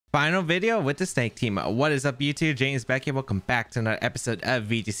Final video with the Snake team. What is up, YouTube? JamesWBaek here. Welcome back to another episode of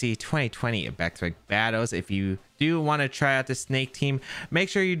VGC 2020 Baek Battles. If you do want to try out the Snake team, make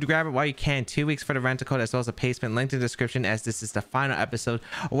sure you grab it while you can. 2 weeks for the rental code as well as a placement link in the description, as this is the final episode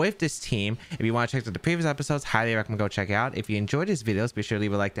with this team. If you want to check out the previous episodes, highly recommend go check it out. If you enjoyed these videos, be sure to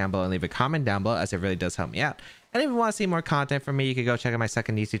leave a like down below and leave a comment down below, as it really does help me out. And if you want to see more content from me, you can go check out my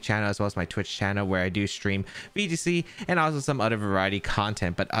second YouTube channel as well as my Twitch channel, where I do stream VGC and also some other variety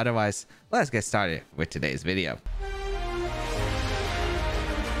content. But otherwise, let's get started with today's video.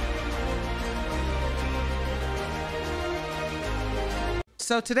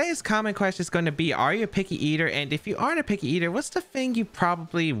 So today's comment question is going to be, are you a picky eater? And if you aren't a picky eater, what's the thing you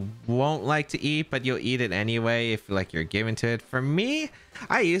probably won't like to eat, but you'll eat it anyway if like you're given to it? For me,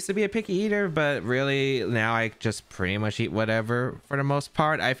 I used to be a picky eater, but really now I just pretty much eat whatever for the most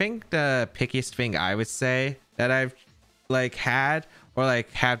part. I think the pickiest thing I would say that I've like had or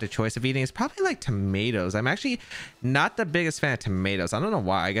like have the choice of eating is probably like tomatoes. I'm actually not the biggest fan of tomatoes. I don't know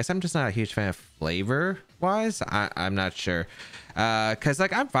why. I guess I'm just not a huge fan of flavor wise. I'm not sure. Cause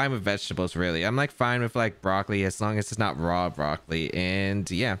like I'm fine with vegetables, really. I'm like fine with like broccoli as long as it's not raw broccoli. And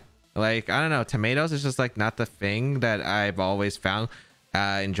yeah, like I don't know, tomatoes is just like not the thing that I've always found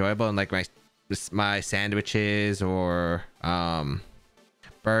enjoyable in like my sandwiches or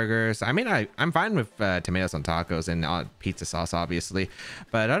burgers. I mean, I'm fine with tomatoes on tacos and pizza sauce, obviously,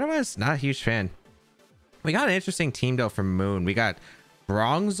 but otherwise not a huge fan. We got an interesting team though from Moon. We got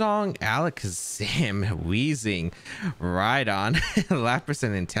Bronzong, Alakazam, Weezing, Rhydon, Lapras,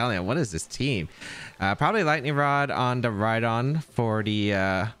 and Inteleon. What is this team? Probably Lightning Rod on the Rhydon for the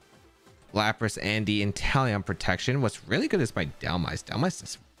Lapras and the Inteleon protection. What's really good is my Delmice. Delmice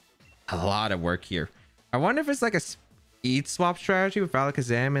does a lot of work here. I wonder if it's like a speed swap strategy with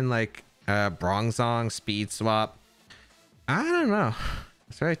Alakazam and like Bronzong speed swap. I don't know.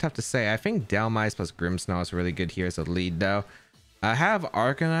 It's very tough to say. I think Delmice plus Grimmsnarl is really good here as a lead though. I have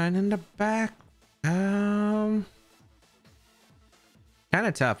Arcanine in the back. Kind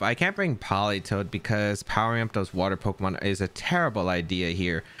of tough. I can't bring Politoed because powering up those water Pokemon is a terrible idea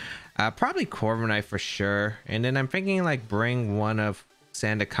here. Probably Corviknight for sure. And then I'm thinking like bring one of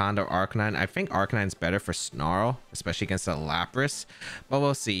Sandaconda or Arcanine. I think Arcanine's better for Snarl, especially against the Lapras. But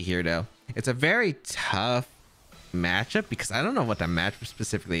we'll see here though. It's a very tough matchup because I don't know what the matchup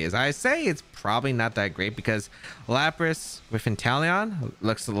specifically is. I say it's probably not that great because Lapras with Inteleon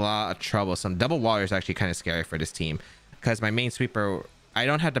looks a lot of trouble. Some double water is actually kind of scary for this team because my main sweeper, I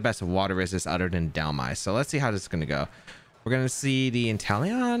don't have the best water resist other than Delmice. So let's see how this is going to go. We're going to see the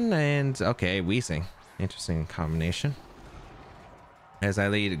Inteleon and okay, Weezing. Interesting combination. As I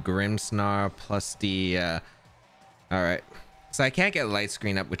lead Grimmsnarl plus the all right. So I can't get light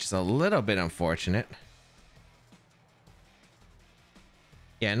screen up, which is a little bit unfortunate.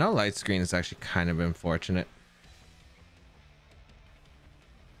 Yeah, no light screen is actually kind of unfortunate.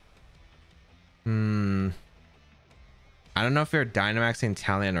 I don't know if you're Dynamaxing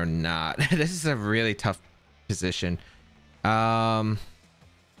Inteleon or not. This is a really tough position. I'll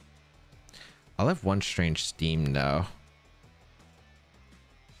have one strange Steam though.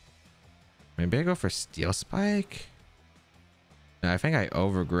 Maybe I go for Steel Spike. No, I think I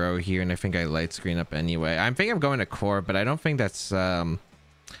overgrow here, and I think I light screen up anyway. I think I'm going to core, but I don't think that's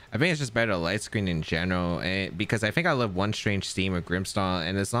I think it's just better to light screen in general, because I think I live one strange Steam or Grimmsnarl,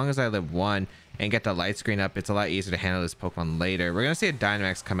 and as long as I live one and get the light screen up, it's a lot easier to handle this Pokemon later. We're gonna see a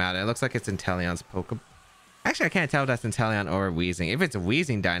Dynamax come out, and it looks like it's Inteleon's Pokemon. Actually, I can't tell if that's Inteleon or Weezing. If it's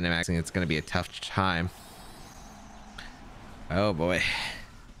Weezing Dynamaxing, it's gonna be a tough time. Oh boy,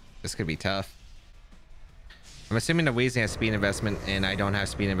 this could be tough. I'm assuming the Weezing has speed investment, and I don't have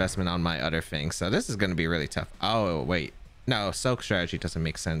speed investment on my other things, so this is gonna be really tough. Oh wait. No, Soak strategy doesn't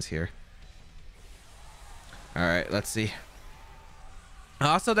make sense here. All right, let's see.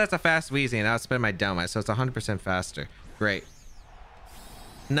 Also, that's a fast Weezing, and I'll spend my Delmice, so it's 100% faster. Great.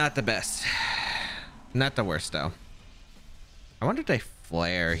 Not the best. Not the worst, though. I wonder if they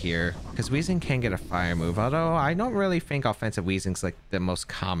flare here, because Weezing can get a fire move, although I don't really think offensive Weezing's like the most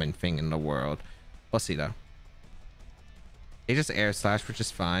common thing in the world. We'll see, though. They just air slash, which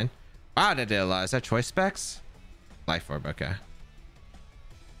is fine. Wow, that did a lot. Is that choice specs? Life orb, okay.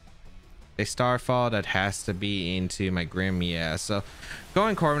 A Starfall, that has to be into my Grim, yeah. So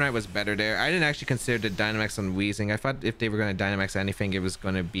going Corviknight was better there. I didn't actually consider the Dynamax on Weezing. I thought if they were going to Dynamax anything, it was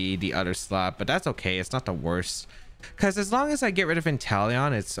going to be the other slot, but that's okay. It's not the worst. Because as long as I get rid of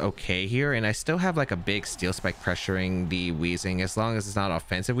Inteleon, it's okay here, and I still have like a big Steel Spike pressuring the Weezing, as long as it's not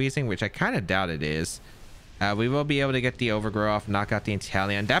offensive Weezing, which I kind of doubt it is. We will be able to get the Overgrow off, knock out the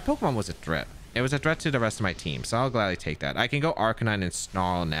Inteleon. That Pokemon was a threat. It was a threat to the rest of my team, so I'll gladly take that. I can go Arcanine and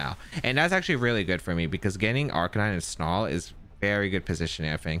Snarl now, and that's actually really good for me because getting Arcanine and Snarl is very good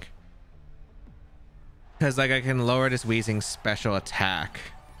positioning, I think. Because like I can lower this Weezing special attack,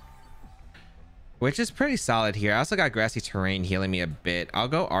 which is pretty solid here. I also got Grassy Terrain healing me a bit. I'll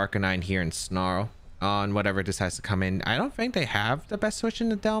go Arcanine here and Snarl on whatever decides to come in. I don't think they have the best switch in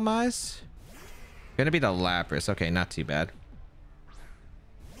the Delmise. Gonna be the Lapras. Okay, not too bad.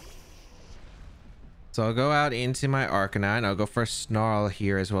 So I'll go out into my Arcanine. I'll go for a Snarl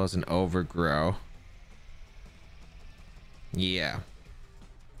here as well as an Overgrow. Yeah.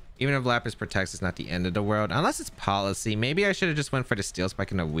 Even if Lapras protects, it's not the end of the world. Unless it's policy. Maybe I should have just went for the Steel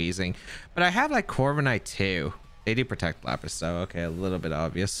Spike and a Weezing. But I have like Corviknight too. They do protect Lapras though. Okay, a little bit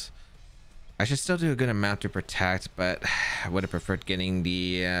obvious. I should still do a good amount to protect, but I would have preferred getting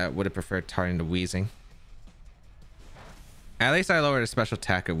the... would have preferred targeting the Weezing. At least I lowered a special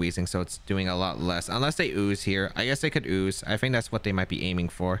attack of Weezing, so it's doing a lot less. Unless they ooze here. I guess they could ooze. I think that's what they might be aiming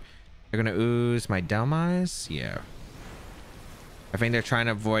for. They're going to ooze my Delmise? Yeah. I think they're trying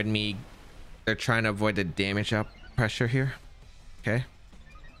to avoid me. They're trying to avoid the damage up pressure here. Okay.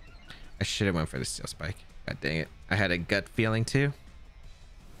 I should have went for the Steel Spike. God dang it. I had a gut feeling too.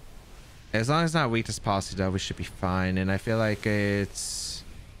 As long as it's not weakness policy though, we should be fine. And I feel like it's...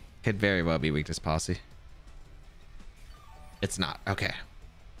 could very well be weakness policy. It's not. Okay.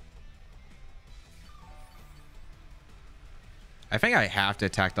 I think I have to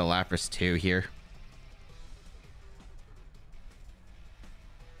attack the Lapras too here.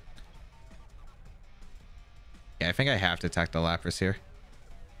 Yeah, I think I have to attack the Lapras here.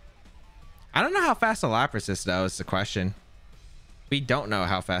 I don't know how fast the Lapras is though, is the question. We don't know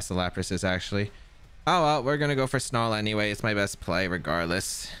how fast the Lapras is actually. Oh well, we're gonna go for Snarl anyway. It's my best play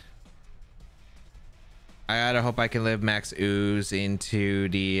regardless. I gotta hope I can live Max Ooze into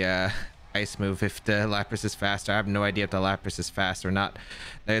the ice move if the Lapras is faster. I have no idea if the Lapras is fast or not.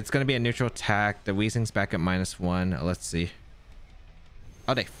 It's gonna be a neutral attack. The Weezing's back at -1. Let's see.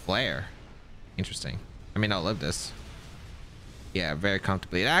 Oh, they flare. Interesting. I mean, I'll live this. Yeah, very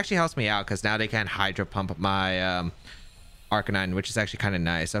comfortably. It actually helps me out because now they can Hydro Pump my Arcanine, which is actually kind of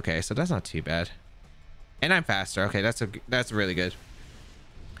nice. Okay, so that's not too bad. And I'm faster. Okay, that's really good.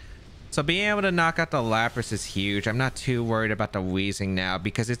 So being able to knock out the Lapras is huge. I'm not too worried about the Weezing now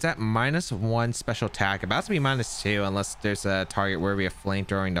because it's at -1 special attack. About to be -2 unless there's a target where we have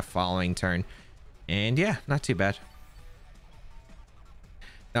Flamethrower the following turn. And yeah, not too bad.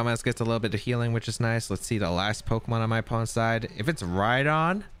 Delmise gets a little bit of healing, which is nice. Let's see the last Pokemon on my opponent's side. If it's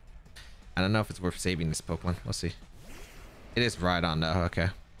Rhydon, I don't know if it's worth saving this Pokemon. We'll see. It is Rhydon though. Okay.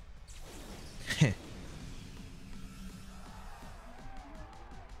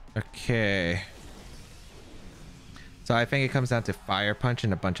 Okay. So I think it comes down to Fire Punch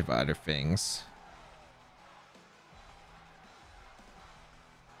and a bunch of other things.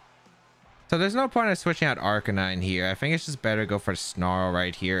 So there's no point in switching out Arcanine here. I think it's just better to go for Snarl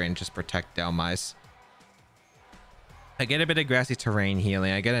right here and just protect Delmise. I get a bit of Grassy Terrain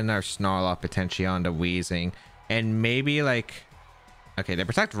healing. I get another Snarl off potentially on the Weezing. And maybe like... okay, they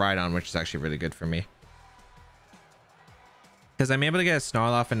protect Rhydon, which is actually really good for me. Because I'm able to get a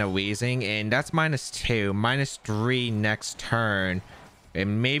Snarl off and a Weezing, and that's -2, -3 next turn.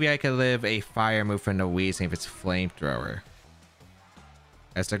 And maybe I could live a fire move from the Weezing if it's Flamethrower.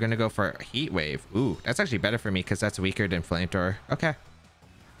 As they're going to go for Heat Wave. Ooh, that's actually better for me because that's weaker than Flamethrower. Okay.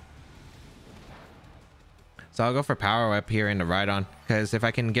 So I'll go for Power Whip here in the Rhydon. Because if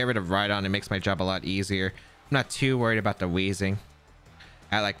I can get rid of Rhydon, it makes my job a lot easier. I'm not too worried about the Weezing.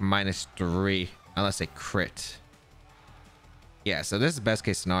 At like -3. Unless they crit. Yeah, so this is best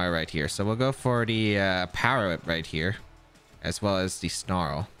case scenario right here. So we'll go for the Power Whip right here. As well as the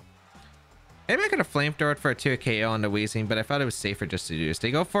Snarl. Maybe I could have Flamethrowered for a 2 KO on the Weezing, but I thought it was safer just to do this.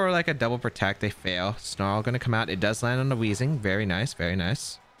 They go for like a double protect, they fail. Snarl gonna come out. It does land on the Weezing. Very nice, very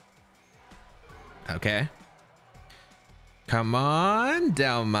nice. Okay. Come on,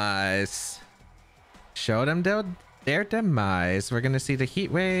 Delmise. Show them their demise. We're gonna see the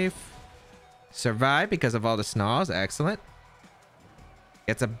Heat Wave. Survive because of all the Snarls. Excellent.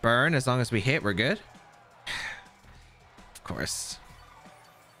 Gets a burn. As long as we hit, we're good. Of course.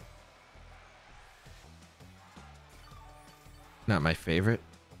 Not my favorite.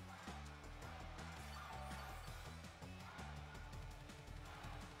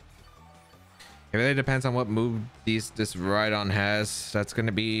 It really depends on what move this Rhydon has. That's going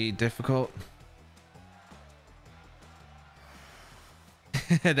to be difficult.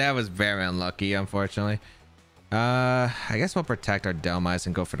 That was very unlucky, unfortunately. I guess we'll protect our Delmise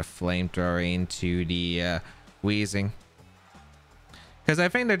and go for the Flamethrower into the Weezing. Because I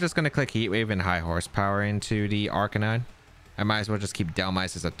think they're just going to click Heat Wave and High Horsepower into the Arcanine. I might as well just keep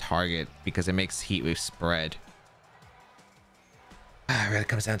Dhelmise as a target because it makes Heat Wave spread. It really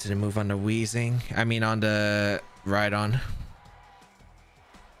comes down to the move on the Weezing. I mean on the Rhydon.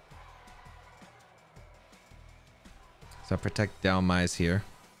 So protect Dhelmise here.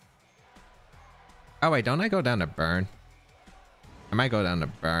 Oh wait, don't I go down to Burn? I might go down to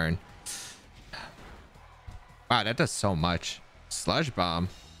Burn. Wow, that does so much. Sludge Bomb.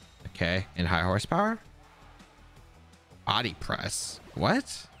 Okay, and High Horsepower? Body Press.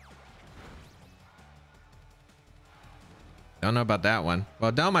 What? Don't know about that one.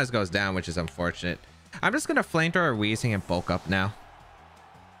 Well, Dhelmise goes down, which is unfortunate. I'm just gonna Flamethrower Weezing and bulk up now.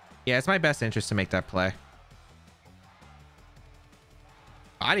 Yeah, it's my best interest to make that play.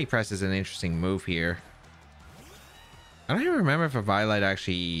 Body Press is an interesting move here. I don't even remember if a Violet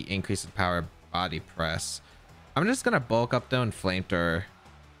actually increases the power of Body Press. I'm just gonna bulk up though and Flamethrower.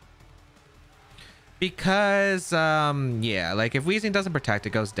 Because, yeah, like if Weezing doesn't protect,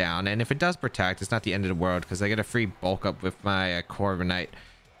 it goes down. And if it does protect, it's not the end of the world because I get a free bulk up with my Corviknight.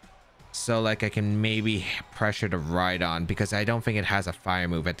 So, like, I can maybe pressure the Rhydon because I don't think it has a fire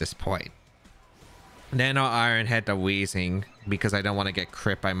move at this point. Then I'll Iron Head the Weezing because I don't want to get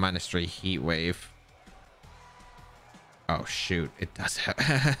crit by -3 Heat Wave. Oh shoot, it does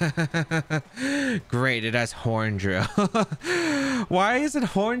have great, it has Horn Drill. Why is it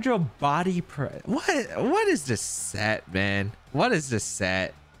Horn Drill Body Press? What is this set, man? What is this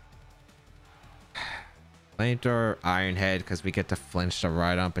set? Flamethrower Iron Head because we get to flinch the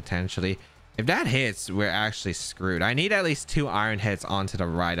Rhydon potentially. If that hits, we're actually screwed. I need at least 2 Iron Heads onto the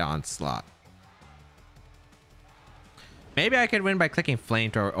Rhydon slot. Maybe I could win by clicking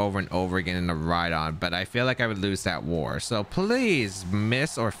Flamethrower over and over again in the Rhydon, but I feel like I would lose that war. So please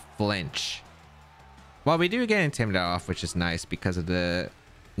miss or flinch. Well, we do get Intimidate off, which is nice because of the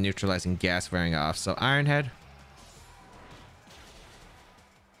neutralizing gas wearing off. So Iron Head.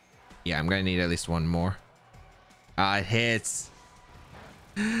 Yeah, I'm going to need at least 1 more. It hits.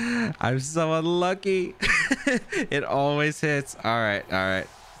 I'm so unlucky. It always hits. All right, all right.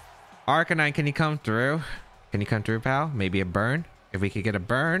 Arcanine, can you come through? Can you come through, pal? Maybe a burn? If we could get a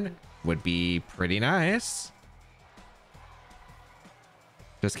burn, would be pretty nice.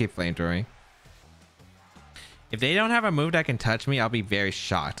 Just keep flamethrowing. If they don't have a move that can touch me, I'll be very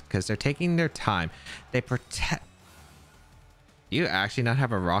shocked because they're taking their time. They protect. You actually not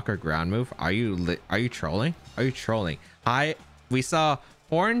have a rock or ground move? Are you trolling? Are you trolling? We saw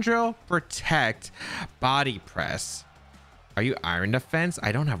Horn Drill, Protect, Body Press. Are you Iron Defense?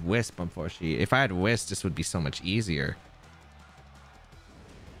 I don't have Wisp, unfortunately. If I had Wisp, this would be so much easier.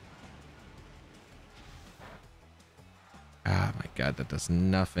 Oh my god, that does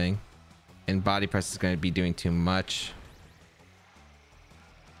nothing. And Body Press is going to be doing too much.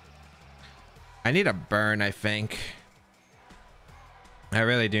 I need a burn, I think. I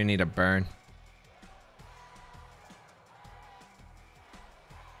really do need a burn.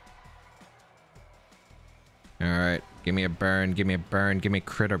 All right, give me a burn, give me a burn, give me a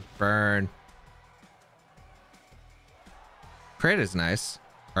crit or burn. Crit is nice.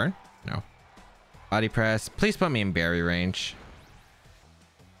 Burn? No. Body Press. Please put me in berry range.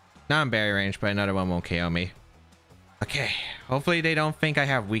 Not in berry range, but another one won't KO me. Okay, hopefully they don't think I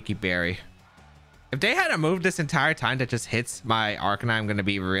have Weaky Berry. If they had a move this entire time that just hits my Arcanine, I'm going to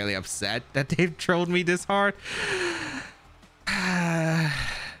be really upset that they've trolled me this hard.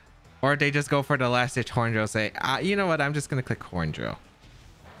 Or they just go for the last ditch Horn Drill, say, you know what, I'm just going to click Horn Drill.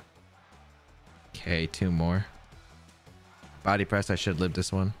 Okay, 2 more. Body Press, I should live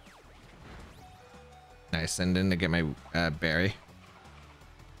this one. Nice, and then to get my berry.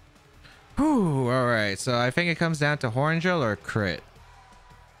 Whew, alright, so I think it comes down to Horn Drill or crit.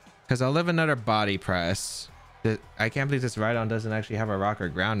 Because I'll live another Body Press. I can't believe this Rhydon doesn't actually have a rock or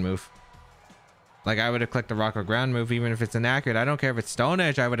ground move. Like, I would have clicked the rock or ground move even if it's inaccurate. I don't care if it's Stone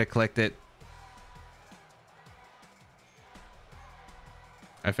Edge, I would have clicked it.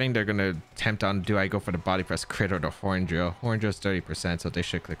 I think they're going to tempt on, do I go for the Body Press crit or the Horn Drill? Horn Drill's 30%, so they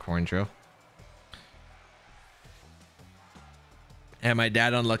should click Horn Drill. And my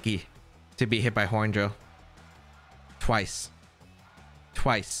dad unlucky to be hit by Horn Drill. Twice.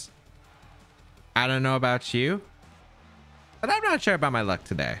 Twice. I don't know about you, but I'm not sure about my luck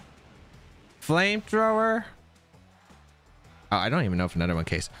today. Flamethrower. Oh, I don't even know if another one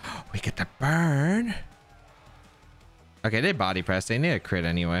case. We get the burn. Okay, they Body Press. They need a crit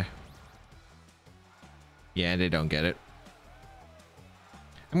anyway. Yeah, they don't get it.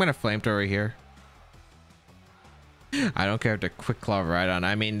 I'm gonna Flamethrower here. I don't care if they're quick claw Rhydon.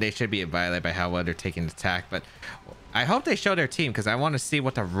 I mean, they should be violated by how well they're taking the attack, but I hope they show their team because I want to see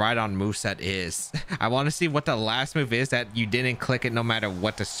what the Rhydon moveset is. I want to see what the last move is that you didn't click it no matter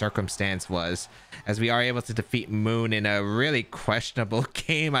what the circumstance was, as we are able to defeat Moon in a really questionable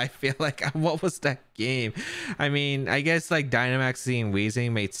game. I feel like, what was that game? I mean, I guess like Dynamax and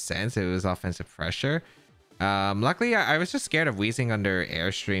Weezing made sense. It was offensive pressure. Luckily, I was just scared of Weezing under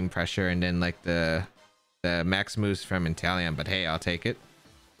airstream pressure and then like the max moves from Inteleon, but hey, I'll take it.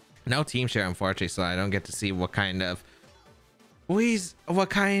 No team share, unfortunately, so I don't get to see what kind of Rhydon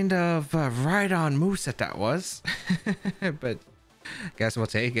moveset that was. But guess we'll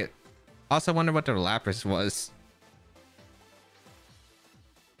take it. Also wonder what the Lapras was.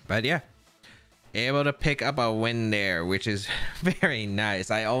 But yeah, able to pick up a win there, which is very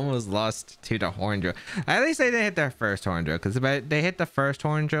nice. I almost lost to the Horn Drill. At least they didn't hit their first Horn Drill, because if they hit the first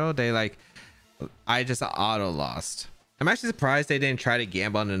Horn Drill, they like, I just auto lost. I'm actually surprised they didn't try to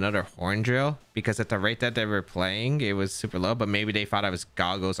gamble on another Horn Drill, because at the rate that they were playing, it was super low. But maybe they thought I was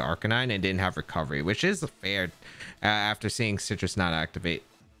Goggles Arcanine and didn't have recovery, which is fair after seeing Citrus not activate.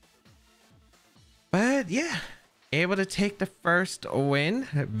 But yeah, able to take the first win.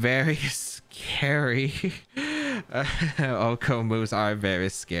 Very scary. Oko moves are very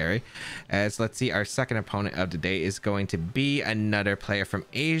scary. As let's see, our second opponent of the day is going to be another player from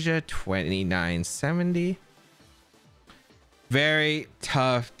Asia, 2970. Very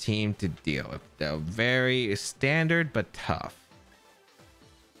tough team to deal with, though. Very standard, but tough.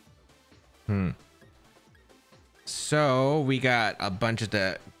 So we got a bunch of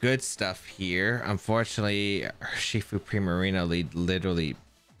the good stuff here. Unfortunately, Shifu Primarina lead literally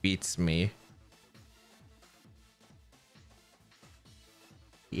beats me.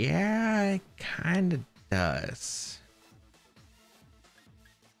 Yeah, it kind of does.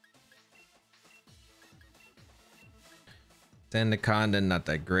 Sandaconda not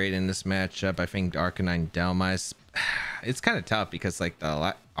that great in this matchup. I think Arcanine Delmise, it's kind of tough because like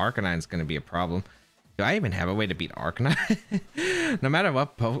the Arcanine is going to be a problem. Do I even have a way to beat Arcanine? No matter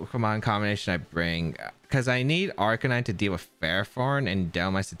what Pokemon combination I bring, because I need Arcanine to deal with Fairthorn and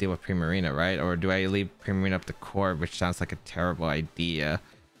Delmise to deal with Primarina, right? Or do I leave Primarina up the court, which sounds like a terrible idea,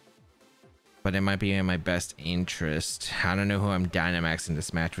 but it might be in my best interest. I don't know who I'm Dynamax in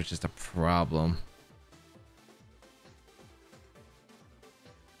this match, which is the problem.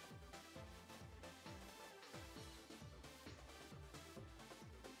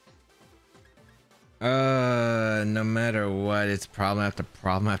 No matter what, it's problem after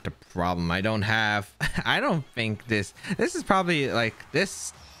problem after problem. I don't think this is probably like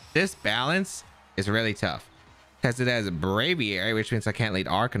this balance is really tough because it has a Braviary, which means I can't lead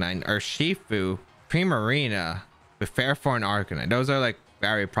Arcanine, or Shifu, Primarina with Fairthorn Arcanine. Those are like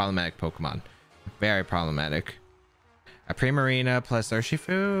very problematic Pokemon. Very problematic. A Primarina plus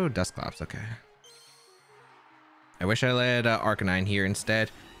Urshifu, Dusclops, okay. I wish I led Arcanine here instead.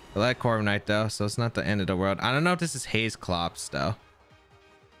 I like Corviknight though, so it's not the end of the world. I don't know if this is Haze Clops though.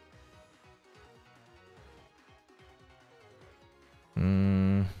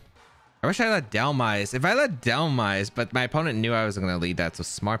 I wish I let Delmise. If I let Delmise, but my opponent knew I was going to lead that, so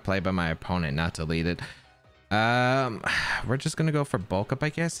smart play by my opponent not to lead it. We're just going to go for bulk up, I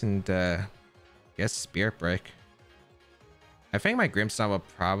guess, and guess Spirit Break. I think my Grimmsnarl will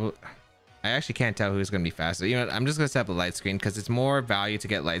probably... I actually can't tell who's going to be faster. You know what? I'm just going to set up a light screen because it's more value to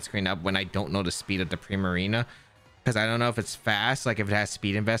get light screen up when I don't know the speed of the Primarina. Because I don't know if it's fast, like if it has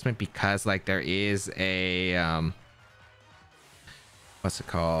speed investment, because like there is a... what's it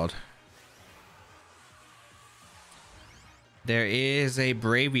called? There is a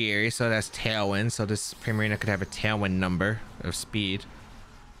Braviary, so that's Tailwind. So this Primarina could have a Tailwind number of speed.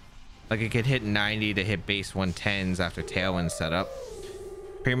 Like it could hit 90 to hit base 110s after Tailwind setup.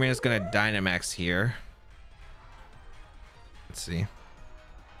 Primarina's gonna Dynamax here. Let's see.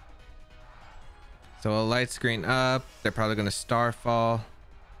 So a light screen up. They're probably gonna Starfall.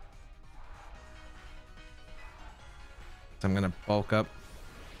 So I'm gonna bulk up.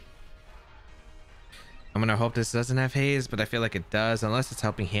 I'm gonna hope this doesn't have Haze, but I feel like it does, unless it's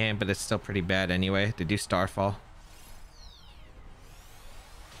helping him, but it's still pretty bad anyway to do Starfall.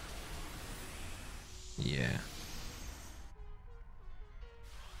 Yeah.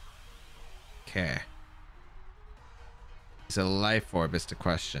 Okay. Is it a Life Orb is the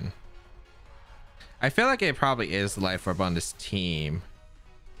question. I feel like it probably is Life Orb on this team.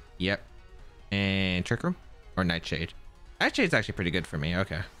 Yep. And Trick Room or Nightshade. Nightshade's actually pretty good for me.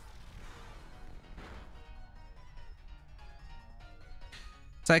 Okay.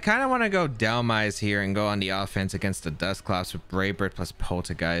 So I kind of want to go Delmise here and go on the offense against the Dusclops with Brave Bird plus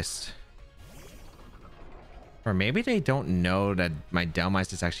Poltergeist. Or maybe they don't know that my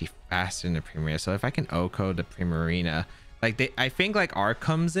Delmice is actually faster than the Primarina. So if I can O-code the Primarina, like I think like R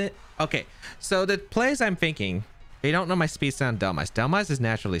comes in. Okay, so the plays I'm thinking, they don't know my speed sound Delmice. Delmice is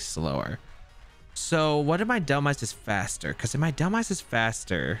naturally slower. So what if my Delmice is faster? Because if my Delmice is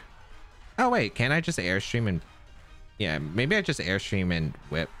faster... Oh wait, can I just Airstream and... Yeah, maybe I just Airstream and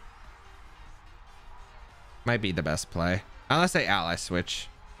Whip. Might be the best play. Unless I ally switch.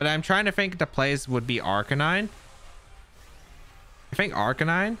 But I'm trying to think the plays would be Arcanine. I think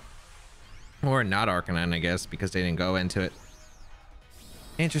Arcanine. Or not Arcanine, I guess, because they didn't go into it.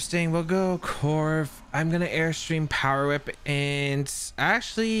 Interesting. We'll go Corv. I'm going to Airstream Power Whip. And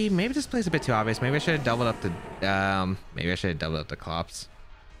actually, maybe this play's a bit too obvious. Maybe I should have doubled up the... maybe I should have doubled up the Clops.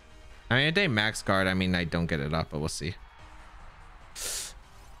 I mean, if they max guard, I mean, I don't get it up, but we'll see.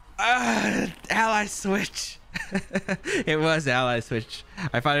 Ally switch. It was ally switch.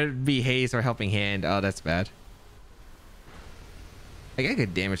 I thought it would be haze or helping hand. Oh, that's bad. I get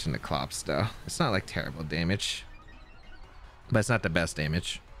good damage from the Clops though. It's not like terrible damage, but it's not the best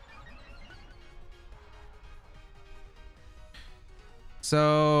damage.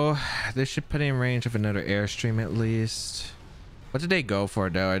 So this should put in range of another Airstream at least. What did they go for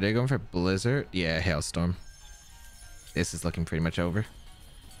though? Are they going for Blizzard? Yeah, Hailstorm. This is looking pretty much over.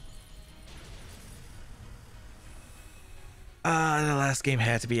 The last game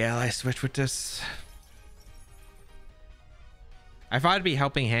had to be ally switch with this. I thought it'd be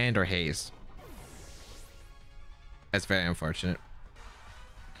helping hand or haze. That's very unfortunate.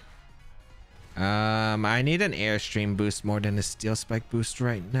 I need an Airstream boost more than a Steel Spike boost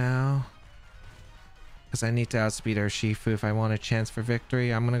right now. Because I need to outspeed Urshifu if I want a chance for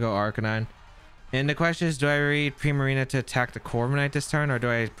victory. I'm going to go Arcanine. And the question is, do I read Primarina to attack the Corviknight this turn, or do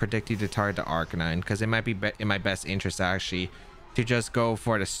I predict you to target the Arcanine? Because it might be in my best interest, actually, to just go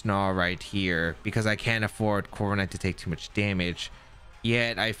for the Snarl right here, because I can't afford Corviknight to take too much damage.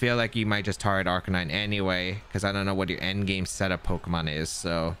 Yet, I feel like you might just target Arcanine anyway, because I don't know what your endgame setup Pokemon is.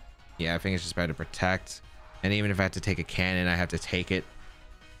 So, yeah, I think it's just better to protect. And even if I have to take a cannon, I have to take it.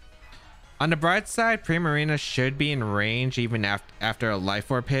 On the bright side, Primarina should be in range even after a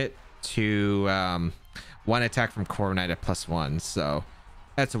Life Orb hit to one attack from Corviknight at +1. So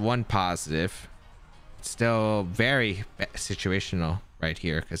that's one positive. Still very situational right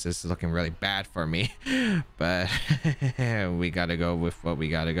here because this is looking really bad for me. But we got to go with what we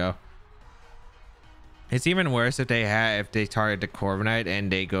got to go. It's even worse if they target the Corviknight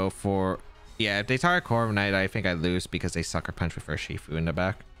and they go for... Yeah, if they target Corviknight, I think I lose because they Sucker Punch with Urshifu in the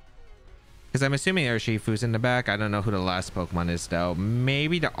back. Because I'm assuming Urshifu's in the back. I don't know who the last Pokemon is, though.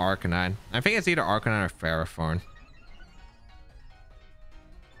 Maybe the Arcanine. I think it's either Arcanine or Ferrothorn.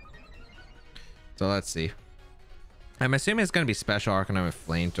 So let's see. I'm assuming it's going to be Special Arcanine with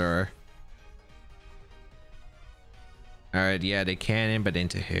Flamethrower. Alright, yeah, they cannon, but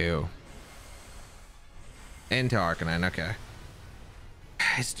into who? Into Arcanine, okay.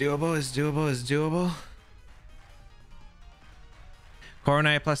 It's doable, it's doable, it's doable.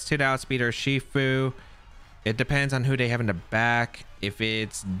 Corviknight +2 to outspeed Urshifu. It depends on who they have in the back. If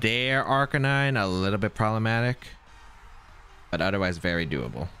it's their Arcanine, a little bit problematic, but otherwise very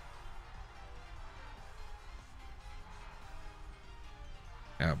doable.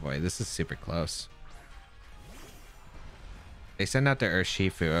 Oh boy, this is super close. They send out their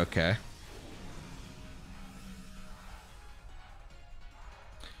Urshifu, okay.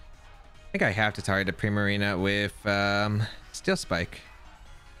 I think I have to target the Primarina with Steel Spike.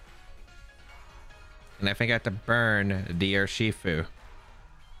 And I think I have to burn the Urshifu.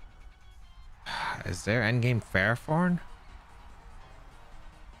 Is there endgame Ferrothorn?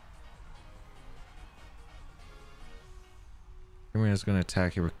 Primarina's going to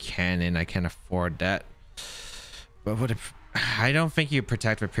attack you with cannon. I can't afford that. But what if... I don't think you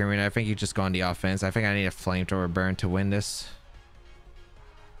protect with Primarina. I think you just go on the offense. I think I need a Flamethrower burn to win this.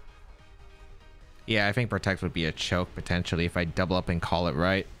 Yeah, I think protect would be a choke potentially if I double up and call it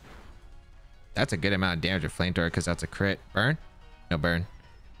right. That's a good amount of damage with Flamethrower because that's a crit. Burn? No burn.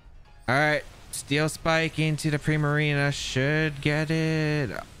 Alright. Steel Spike into the Primarina. Should get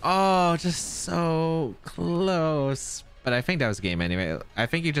it. Oh, just so close. But I think that was game anyway. I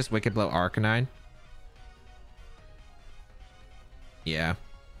think you just Wicked Blow Arcanine. Yeah.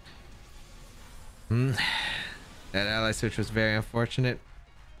 That ally switch was very unfortunate.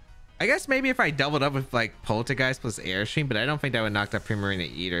 I guess maybe if I doubled up with like Poltergeist plus Airstream, but I don't think that would knock that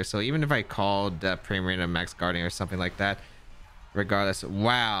Primarina either. So even if I called Primarina Max Guardian or something like that, regardless,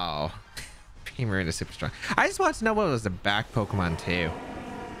 wow. Primarina super strong. I just want to know what was the back Pokemon too.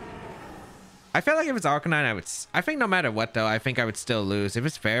 I feel like if it's Arcanine, I think no matter what though, I think I would still lose. If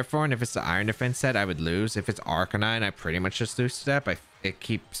it's Fairthorn, and if it's the Iron Defense set, I would lose. If it's Arcanine, I pretty much just lose to that. I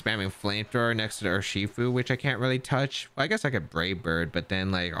keep spamming Flamethrower next to the Urshifu, which I can't really touch. Well, I guess I could Brave Bird, but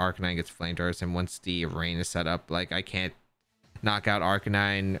then like Arcanine gets Flamethrowers, and once the rain is set up, like I can't knock out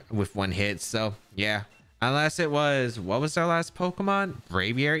Arcanine with one hit. So yeah, unless it was, what was our last Pokemon?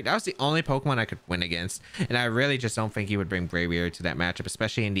 Braviary. That was the only Pokemon I could win against, and I really just don't think he would bring Braviary to that matchup,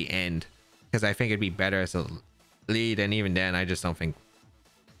 especially in the end, because I think it'd be better as a lead, and even then I just don't think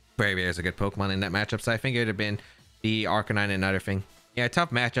Braviary is a good Pokemon in that matchup. So I think it would have been the Arcanine and another thing. Yeah, tough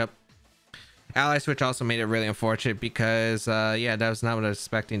matchup. Ally Switch also made it really unfortunate because yeah, that was not what I was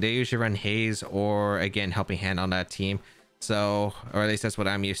expecting. They usually run Haze or again Helping Hand on that team, so, or at least that's what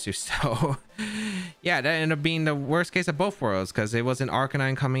I'm used to. So yeah, that ended up being the worst case of both worlds, because it wasn't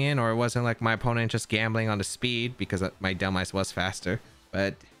Arcanine coming in, or it wasn't like my opponent just gambling on the speed, because my Delmice was faster.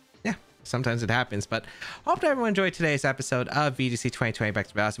 But yeah, sometimes it happens. But hope that everyone enjoyed today's episode of VGC 2020 Back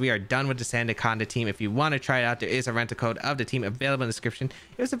to Battles. We are done with the Sandaconda team. If you want to try it out, there is a rental code of the team available in the description.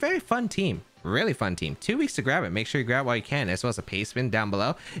 It was a very fun team, really fun team. 2 weeks to grab it. Make sure you grab it while you can, as well as a paste spin down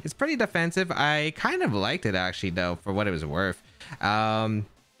below. It's pretty defensive. I kind of liked it actually though, for what it was worth.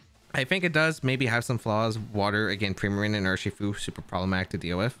 I think it does maybe have some flaws. Water, again, Primarine and Urshifu, super problematic to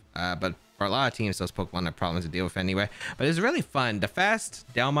deal with. But for a lot of teams, those Pokemon are problems to deal with anyway. But it's really fun. The fast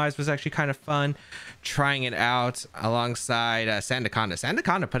Delmice was actually kind of fun, trying it out alongside Sandaconda.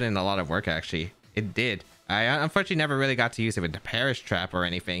 Sandaconda put in a lot of work, actually. It did. I unfortunately never really got to use it with the Perish Trap or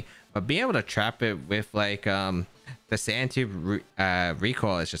anything, but being able to trap it with like the Sandtube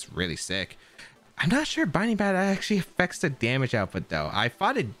recoil is just really sick. I'm not sure Binding Bat actually affects the damage output though. I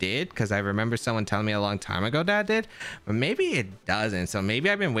thought it did, because I remember someone telling me a long time ago that it did, but maybe it doesn't. So maybe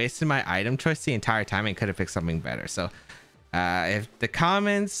I've been wasting my item choice the entire time and could have fixed something better. So if the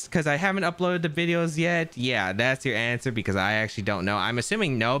comments, because I haven't uploaded the videos yet, yeah, that's your answer, because I actually don't know. I'm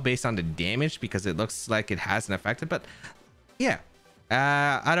assuming no based on the damage, because it looks like it hasn't affected, but yeah.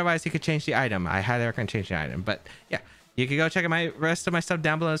 Otherwise you could change the item. I highly recommend changing the item. But yeah, you can go check out my rest of my stuff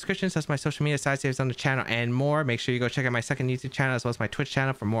down below in the description. So that's my social media, side saves on the channel, and more. Make sure you go check out my second YouTube channel as well as my Twitch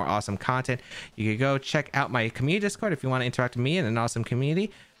channel for more awesome content. You can go check out my community Discord if you want to interact with me in an awesome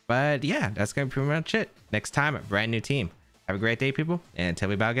community. But yeah, that's gonna be pretty much it. Next time, a brand new team. Have a great day, people, and until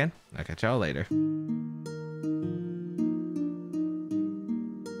we bow again, I'll catch y'all later.